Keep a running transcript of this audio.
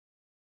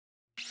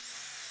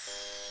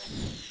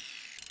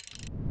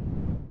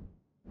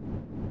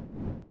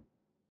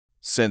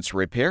Since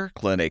Repair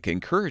Clinic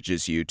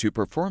encourages you to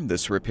perform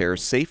this repair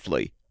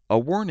safely, a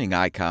warning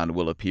icon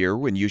will appear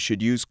when you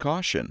should use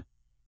caution.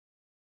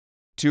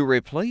 To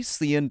replace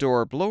the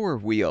indoor blower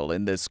wheel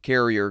in this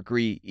Carrier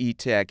Gree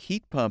ETAC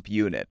heat pump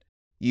unit,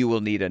 you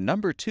will need a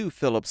number 2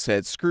 Phillips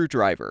head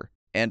screwdriver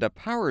and a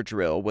power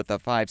drill with a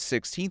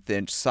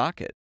 5/16"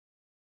 socket.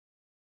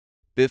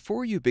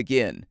 Before you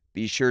begin,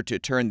 be sure to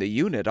turn the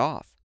unit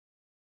off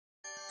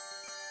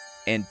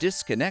and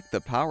disconnect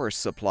the power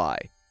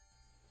supply.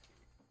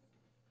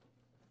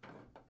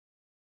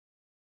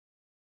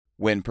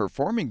 When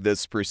performing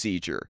this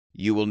procedure,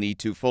 you will need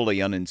to fully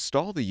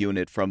uninstall the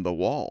unit from the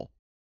wall.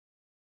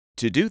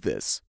 To do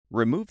this,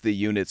 remove the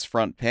unit's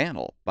front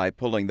panel by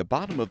pulling the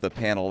bottom of the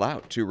panel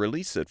out to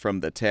release it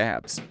from the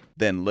tabs,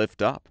 then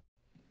lift up.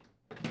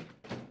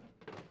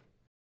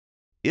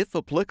 If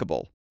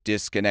applicable,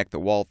 disconnect the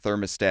wall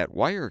thermostat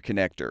wire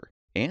connector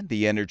and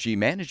the energy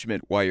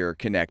management wire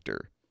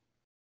connector.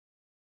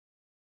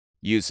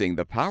 Using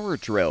the power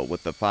drill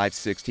with the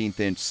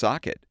 5/16"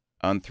 socket,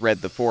 unthread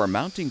the 4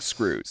 mounting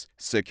screws,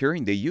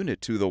 securing the unit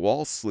to the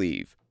wall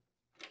sleeve.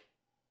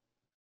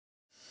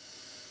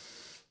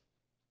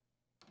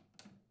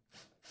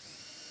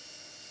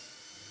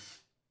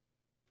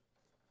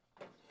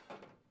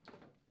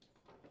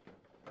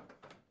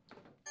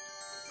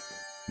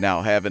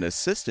 Now have an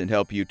assistant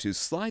help you to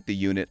slide the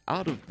unit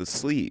out of the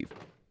sleeve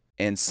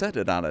and set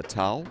it on a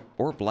towel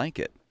or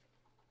blanket.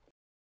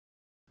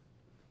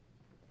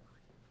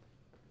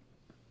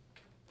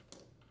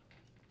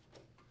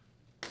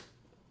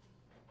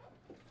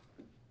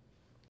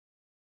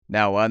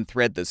 Now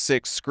unthread the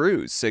 6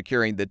 screws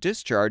securing the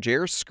discharge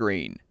air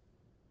screen.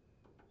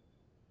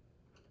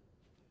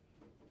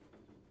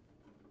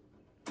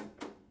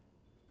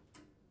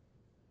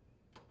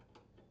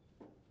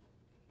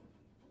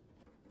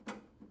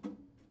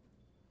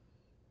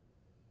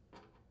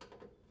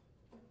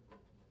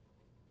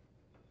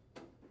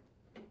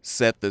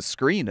 Set the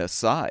screen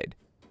aside.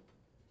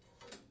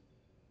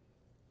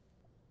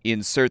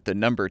 Insert the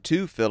number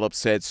 2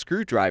 Phillips head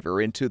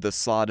screwdriver into the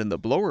slot in the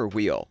blower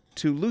wheel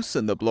to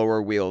loosen the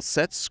blower wheel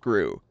set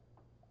screw.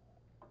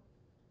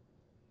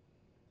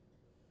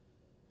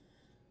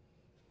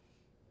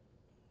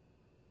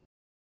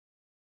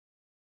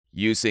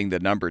 Using the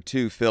number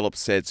 2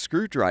 Phillips head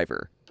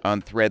screwdriver,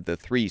 unthread the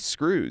 3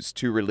 screws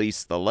to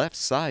release the left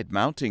side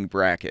mounting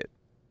bracket.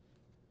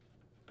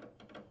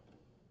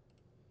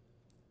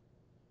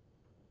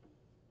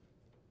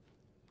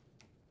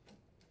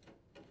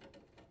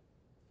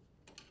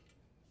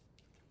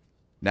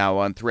 Now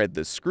unthread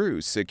the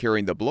screws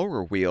securing the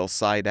blower wheel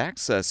side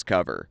access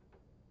cover.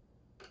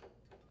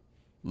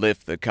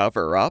 Lift the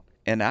cover up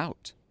and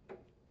out.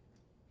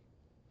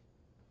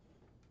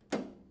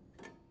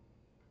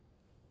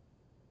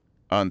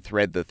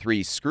 Unthread the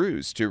 3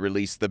 screws to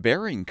release the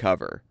bearing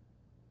cover.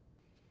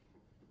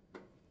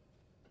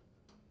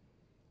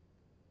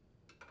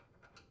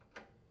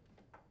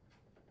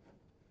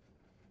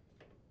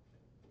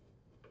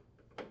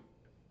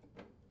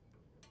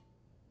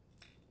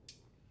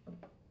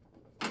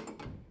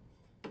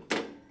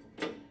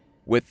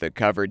 With the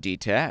cover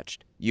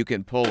detached, you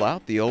can pull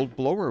out the old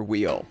blower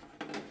wheel.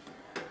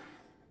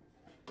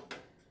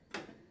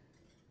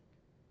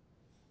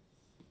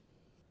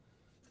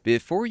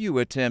 Before you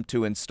attempt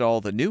to install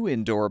the new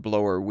indoor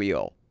blower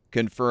wheel,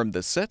 confirm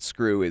the set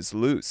screw is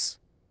loose.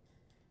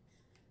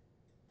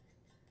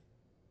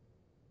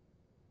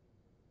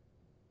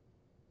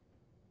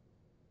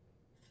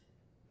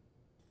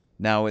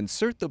 Now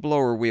insert the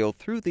blower wheel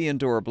through the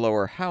indoor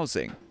blower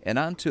housing and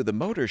onto the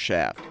motor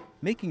shaft,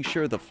 making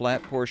sure the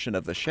flat portion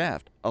of the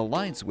shaft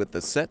aligns with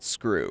the set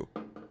screw.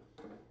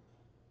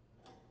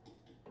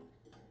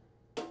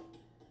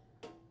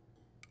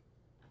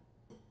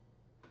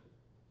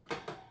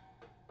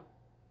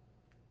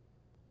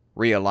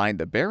 Realign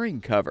the bearing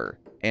cover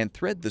and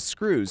thread the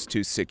screws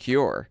to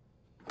secure.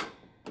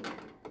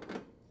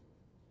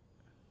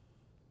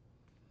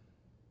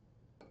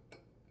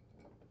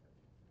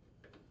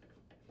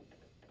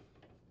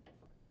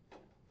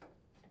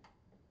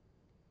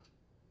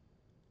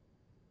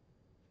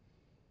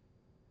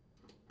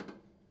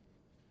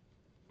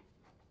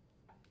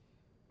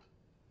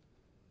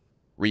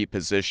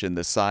 Reposition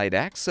the side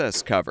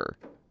access cover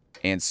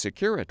and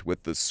secure it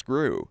with the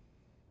screw.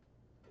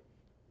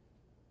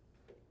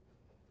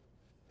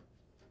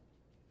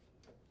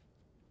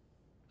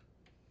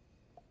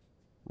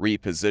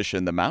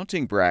 Reposition the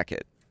mounting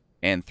bracket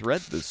and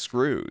thread the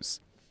screws.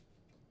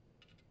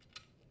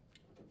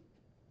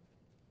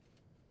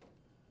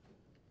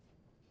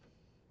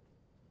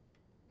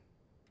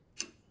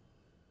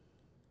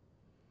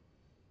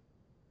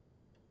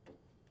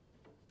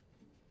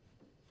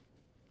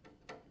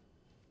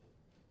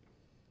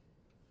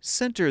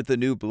 Center the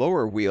new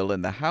blower wheel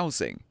in the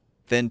housing,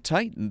 then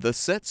tighten the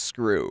set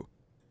screw.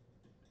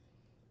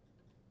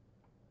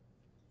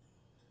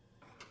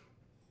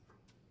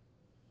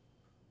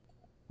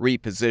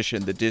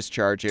 Reposition the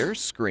discharge air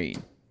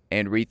screen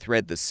and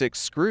rethread the 6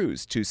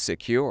 screws to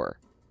secure.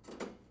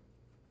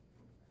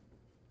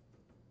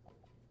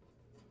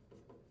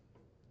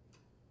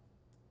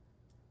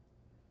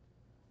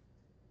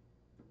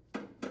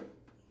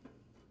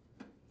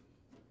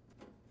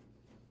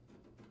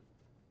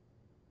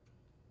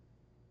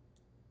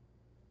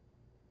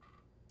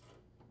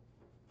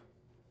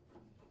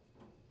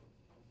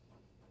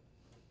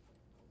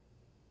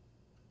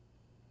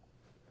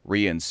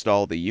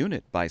 Reinstall the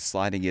unit by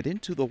sliding it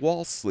into the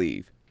wall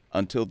sleeve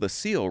until the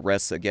seal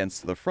rests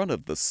against the front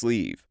of the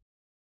sleeve.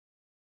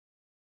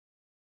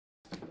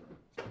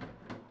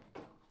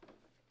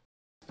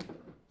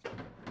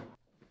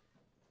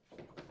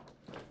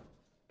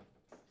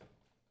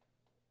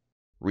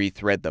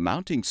 Rethread the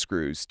mounting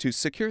screws to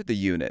secure the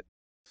unit.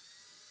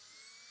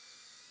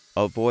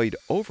 Avoid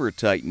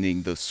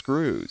over-tightening the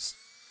screws.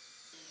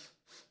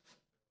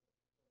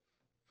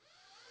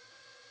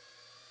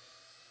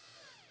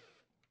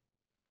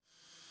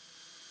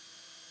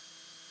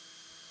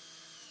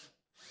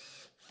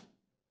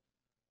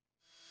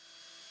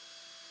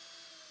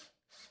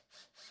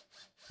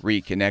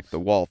 Reconnect the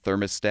wall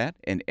thermostat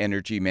and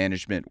energy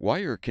management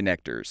wire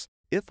connectors,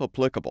 if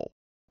applicable.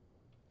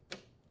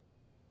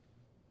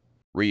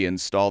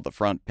 Reinstall the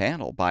front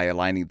panel by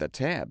aligning the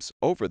tabs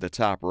over the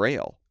top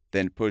rail,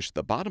 then push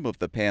the bottom of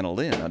the panel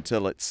in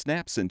until it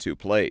snaps into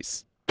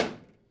place.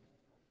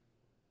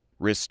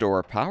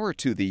 Restore power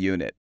to the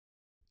unit,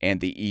 and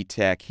the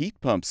ETAC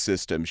heat pump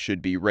system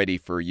should be ready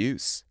for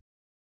use.